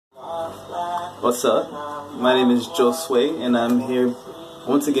What's up? My name is Josue, and I'm here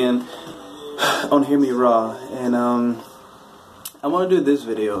once again on HearmeRaw, and I want to do this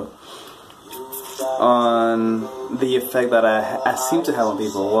video on the effect that I seem to have on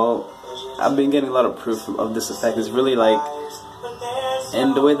people. Well, I've been getting a lot of proof of this effect. It's really like,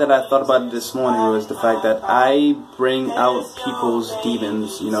 and the way that I thought about it this morning was the fact that I bring out people's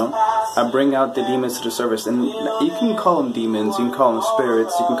demons, you know? I bring out the demons to the surface, and you can call them demons, you can call them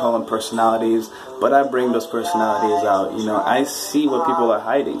spirits, you can call them personalities, but I bring those personalities out, you know? I see what people are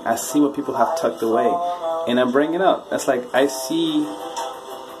hiding, I see what people have tucked away, and I bring it out. That's like, I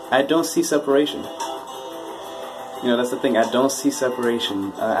don't see separation. You know, that's the thing. I don't see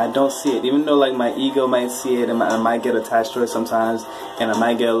separation. I don't see it. Even though, like, my ego might see it, and I might get attached to it sometimes, and I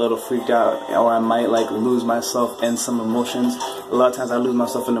might get a little freaked out, or I might, like, lose myself in some emotions. A lot of times I lose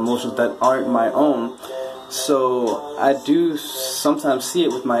myself in emotions that aren't my own. So I do sometimes see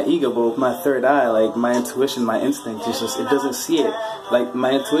it with my ego, but with my third eye, like, my intuition, my instinct, it doesn't see it. Like,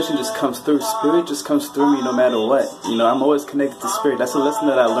 my intuition just comes through. Spirit just comes through me no matter what. You know, I'm always connected to spirit. That's a lesson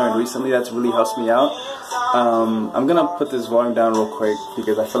that I learned recently that's really helps me out. I'm gonna put this volume down real quick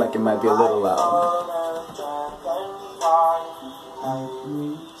because I feel like it might be a little loud.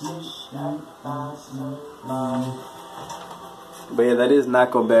 But yeah, that is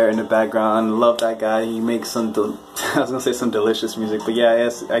Naco Bear in the background. Love that guy. He makes some, I was gonna say some delicious music, but yeah,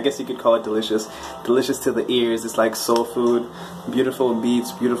 I guess you could call it delicious. Delicious to the ears. It's like soul food. Beautiful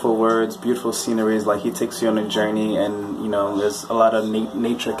beats, beautiful words, beautiful sceneries. Like, he takes you on a journey, and you know, there's a lot of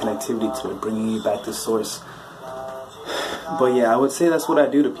nature connectivity to it, bringing you back to source. But yeah, I would say that's what I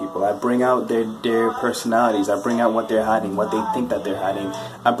do to people. I bring out their personalities. I bring out what they're hiding, what they think that they're hiding.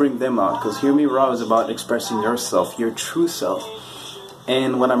 I bring them out, because HearmeRaw is about expressing yourself, your true self.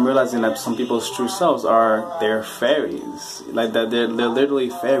 And what I'm realizing that some people's true selves are, they're fairies. Like, that they're literally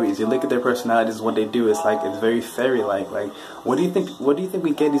fairies. You look at their personalities, what they do, it's like, it's very fairy-like. Like, what do you think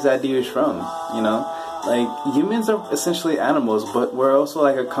we get these ideas from? You know? Like, humans are essentially animals, but we're also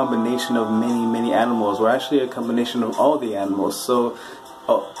like a combination of many animals. We're actually a combination of all the animals. So,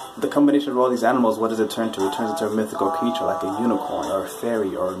 the combination of all these animals, what does it turn to? It turns into a mythical creature, like a unicorn, or a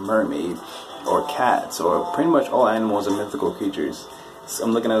fairy, or a mermaid, or cats, or pretty much all animals are mythical creatures. So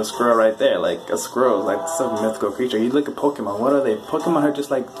I'm looking at a squirrel right there. Like, a squirrel is like some mythical creature. You look at Pokemon, what are they? Pokemon are just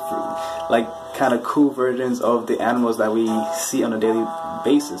like kind of cool versions of the animals that we see on a daily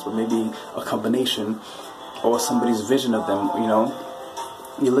basis, or maybe a combination or somebody's vision of them, you know.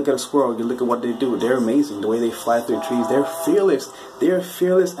 You look at a squirrel, you look at what they do, they're amazing. The way they fly through trees, they're fearless. They're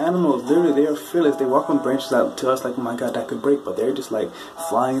fearless animals. Literally, they are fearless. They walk on branches out to us like, oh my god, that could break. But they're just like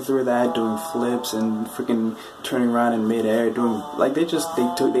flying through that, doing flips and freaking turning around in midair, doing like they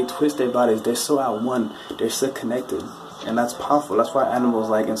twist their bodies. They're so at one. They're so connected. And that's powerful. That's why animals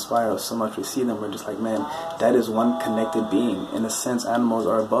like inspire us so much. We see them, we're just like, man, that is one connected being. In a sense, animals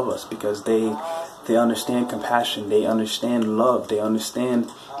are above us because they understand compassion, they understand love, they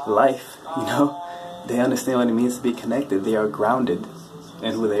understand life, you know? They understand what it means to be connected. They are grounded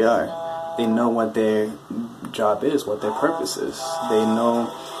in who they are. They know what their job is, what their purpose is. They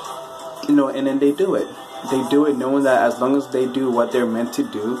know, you know, and then they do it. They do it knowing that as long as they do what they're meant to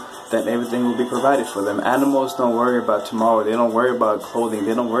do, that everything will be provided for them. Animals don't worry about tomorrow. They don't worry about clothing.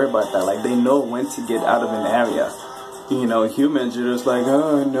 They don't worry about that. Like, they know when to get out of an area. You know, humans are just like,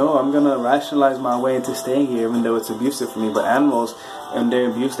 oh no, I'm gonna rationalize my way into staying here even though it's abusive for me. But animals, when they're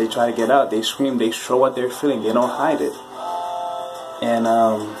abused, they try to get out. They scream, they show what they're feeling, they don't hide it. And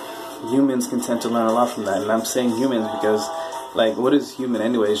humans can tend to learn a lot from that. And I'm saying humans because, like, what is human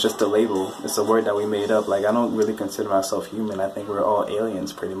anyway? It's just a label. It's a word that we made up. Like, I don't really consider myself human. I think we're all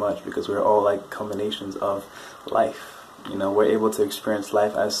aliens pretty much, because we're all like combinations of life. You know, we're able to experience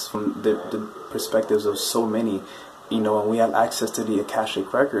life as from the perspectives of so many. You know, and we have access to the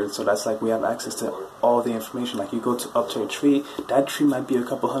Akashic records, so that's like we have access to all the information. Like, you go up to a tree, that tree might be a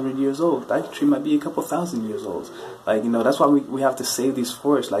couple hundred years old, that tree might be a couple thousand years old. Like, you know, that's why we have to save these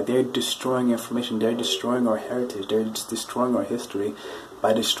forests. Like, they're destroying information, they're destroying our heritage, they're just destroying our history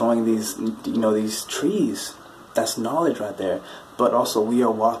by destroying these, you know, these trees. That's knowledge right there. But also, we are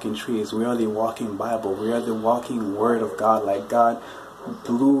walking trees, we are the walking Bible, we are the walking Word of God. Like, God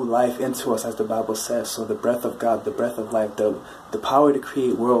blew life into us, as the Bible says. So the breath of God, the breath of life, the power to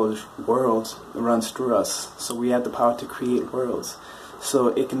create worlds runs through us. So we have the power to create worlds. So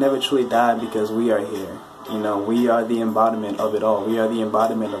it can never truly die because we are here. You know, we are the embodiment of it all. We are the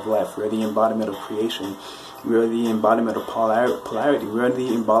embodiment of life. We are the embodiment of creation. We are the embodiment of polarity. We are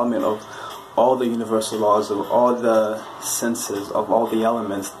the embodiment of all the universal laws, of all the senses, of all the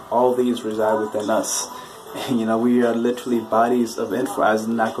elements. All these reside within us. You know, we are literally bodies of info, as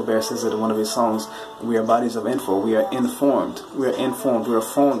Nako Bear says it in one of his songs. We are bodies of info. We are informed. We are informed. We are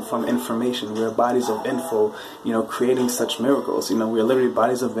formed from information. We are bodies of info, you know, creating such miracles. You know, we are literally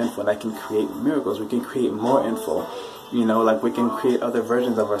bodies of info that can create miracles. We can create more info. You know, like we can create other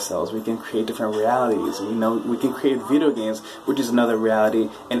versions of ourselves. We can create different realities. You know, we can create video games, which is another reality.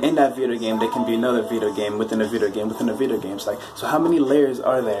 And in that video game, there can be another video game within a video game within a video game. It's like, so how many layers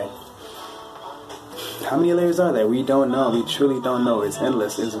are there? How many layers are there? We don't know. We truly don't know. It's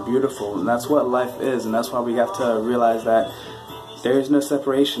endless. It's beautiful. And that's what life is. And that's why we have to realize that there is no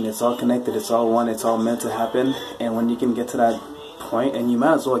separation. It's all connected. It's all one. It's all meant to happen. And when you can get to that point, and you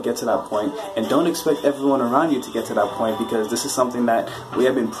might as well get to that point, and don't expect everyone around you to get to that point, because this is something that we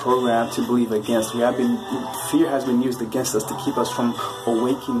have been programmed to believe against. Fear has been used against us to keep us from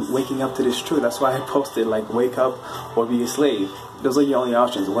waking up to this truth. That's why I posted, like, wake up or be a slave. Those are your only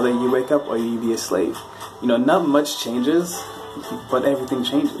options, whether you wake up or you be a slave. You know, not much changes, but everything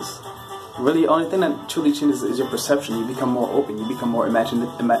changes. Really, the only thing that truly changes is your perception. You become more open. You become more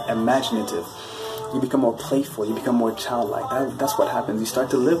imaginative. You become more playful. You become more childlike. That's what happens. You start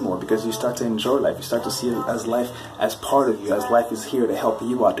to live more because you start to enjoy life. You start to see it as life as part of you, as life is here to help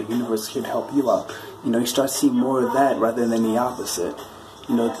you out. The universe is here to help you out. You know, you start seeing more of that rather than the opposite.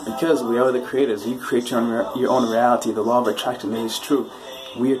 You know, because we are the creators. You create your own reality. The law of attraction is true.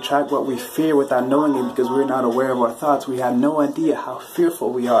 We attract what we fear without knowing it because we're not aware of our thoughts. We have no idea how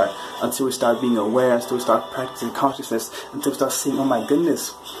fearful we are until we start being aware, until we start practicing consciousness, until we start seeing, oh my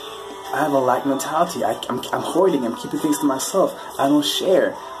goodness, I have a lack mentality. I'm hoarding. I'm keeping things to myself. I don't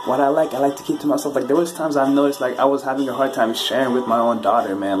share. What I like to keep to myself. Like, there was times I've noticed, like, I was having a hard time sharing with my own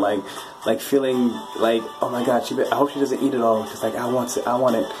daughter, man. Like feeling like, oh my God, I hope she doesn't eat it all because, like, I want it. I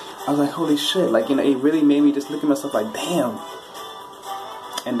was like, holy shit. Like, you know, it really made me just look at myself like, damn.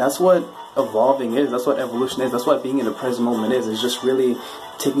 And that's what evolving is. That's what evolution is. That's what being in the present moment is. It's just really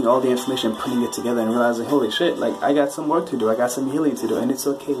taking all the information, putting it together, and realizing, holy shit, like, I got some work to do. I got some healing to do. And it's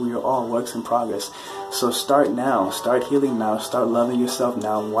okay. We are all works in progress. So start now. Start healing now. Start loving yourself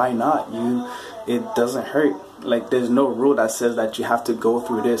now. Why not? It doesn't hurt. Like, there's no rule that says that you have to go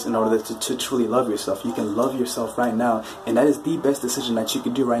through this in order to truly love yourself. You can love yourself right now. And that is the best decision that you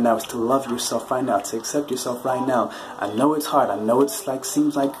can do right now, is to love yourself right now, to accept yourself right now. I know it's hard. I know it's like,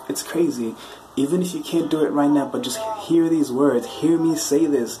 seems like it's crazy. Even if you can't do it right now, but just hear these words. Hear me say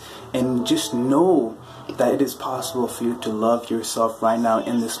this. And just know that it is possible for you to love yourself right now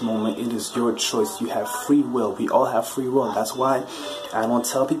in this moment. It is your choice. You have free will. We all have free will. That's why I don't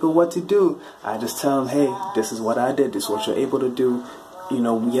tell people what to do. I just tell them, hey, this is what I did. This is what you're able to do. You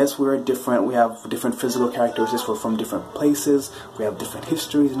know, yes, we're different. We have different physical characteristics. We're from different places. We have different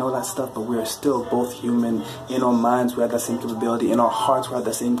histories and all that stuff. But we are still both human. In our minds, we have that same capability. In our hearts, we have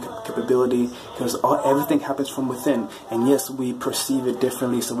that same capability. Because everything happens from within. And yes, we perceive it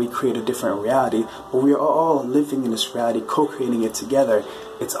differently, so we create a different reality. But we are all living in this reality, co-creating it together.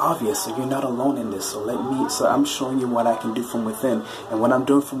 It's obvious, so you're not alone in this. So I'm showing you what I can do from within. And what I'm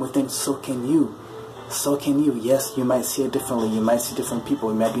doing from within, so can you. So can you. Yes, you might see it differently. You might see different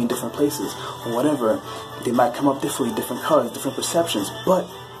people. You might be in different places or whatever. They might come up differently, different colors, different perceptions. But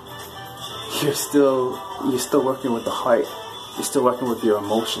you're still working with the heart. You're still working with your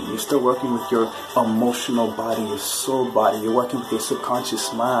emotion. You're still working with your emotional body, your soul body. You're working with your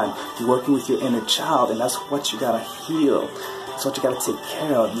subconscious mind. You're working with your inner child, and that's what you gotta heal. That's what you gotta take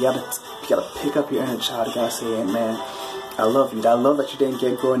care of. You gotta pick up your inner child. You gotta say, hey, man, I love you. That love that you didn't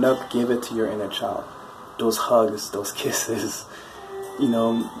get growing up, give it to your inner child. Those hugs, those kisses, you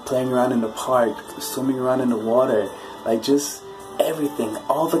know, playing around in the park, swimming around in the water, like, just everything,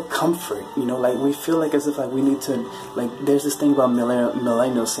 all the comfort, you know, like, we feel like as if, like, we need to, like, there's this thing about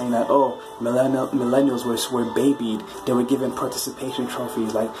millennials saying that, oh, millennials were babied, they were given participation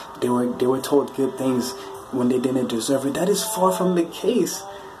trophies, like, they were told good things when they didn't deserve it. That is far from the case.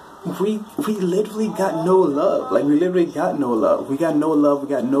 We literally got no love. Like, we literally got no love. We got no love. We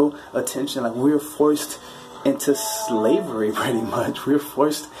got no attention. Like, we were forced into slavery, pretty much. We were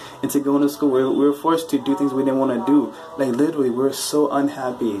forced into going to school. We were forced to do things we didn't want to do. Like, literally, we were so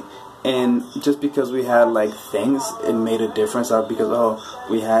unhappy. And just because we had, like, things, it made a difference. Because, oh,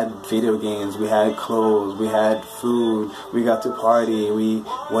 we had video games, we had clothes, we had food, we got to party,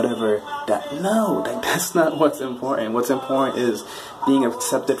 whatever. That's not what's important. What's important is being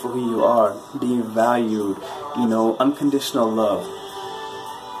accepted for who you are, being valued, you know, unconditional love.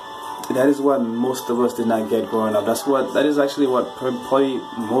 that is what most of us did not get growing up. That is actually what probably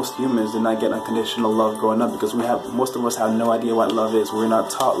most humans did not get unconditional love growing up, because most of us have no idea what love is. We're not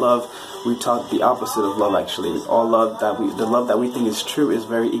taught love. We're taught the opposite of love, actually. All love the love that we think is true is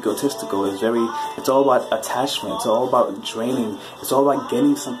very egotistical. It's all about attachment. It's all about draining. It's all about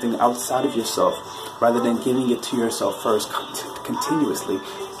getting something outside of yourself rather than giving it to yourself first continuously.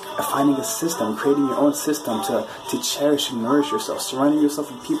 Finding a system, creating your own system to cherish and nourish yourself, surrounding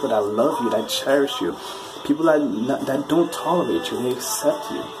yourself with people that love you, that cherish you, people that don't tolerate you. They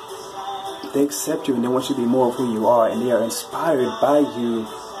accept you. They accept you and they want you to be more of who you are, and they are inspired by you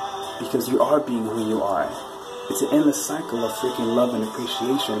because you are being who you are. It's an endless cycle of freaking love and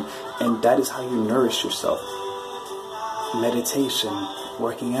appreciation, and that is how you nourish yourself. Meditation,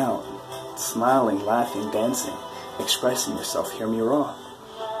 working out, smiling, laughing, dancing, expressing yourself. Hear me raw.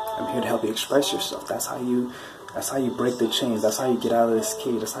 I'm here to help you express yourself. That's how you break the chains. That's how you get out of this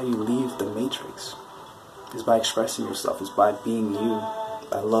cage. That's how you leave the matrix. It's by expressing yourself. It's by being you,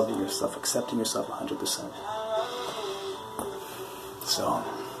 by loving yourself, accepting yourself 100%. So,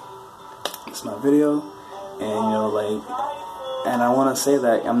 it's my video, and and I want to say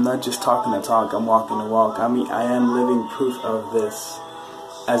that I'm not just talking the talk, I'm walking the walk. I mean, I am living proof of this.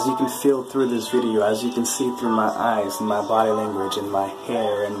 As you can feel through this video, as you can see through my eyes and my body language and my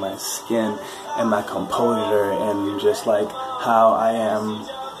hair and my skin and my composure and just like how I am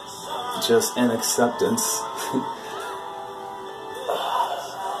just in acceptance.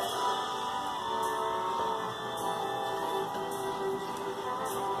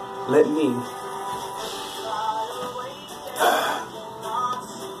 Let me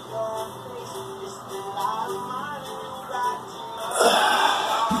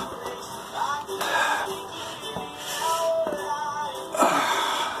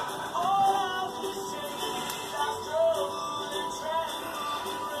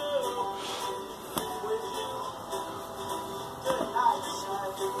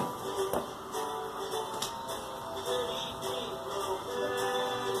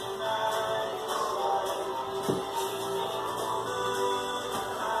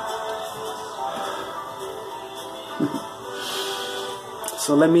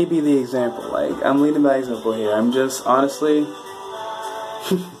So let me be the example. Like, I'm leading by example here. I'm just, honestly,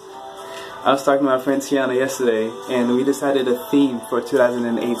 I was talking to my friend Tiana yesterday, and we decided a theme for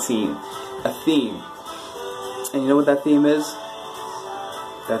 2018. A theme. And you know what that theme is?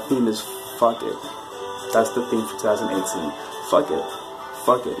 That theme is fuck it. That's the theme for 2018. Fuck it.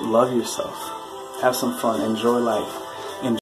 Fuck it. Love yourself. Have some fun. Enjoy life.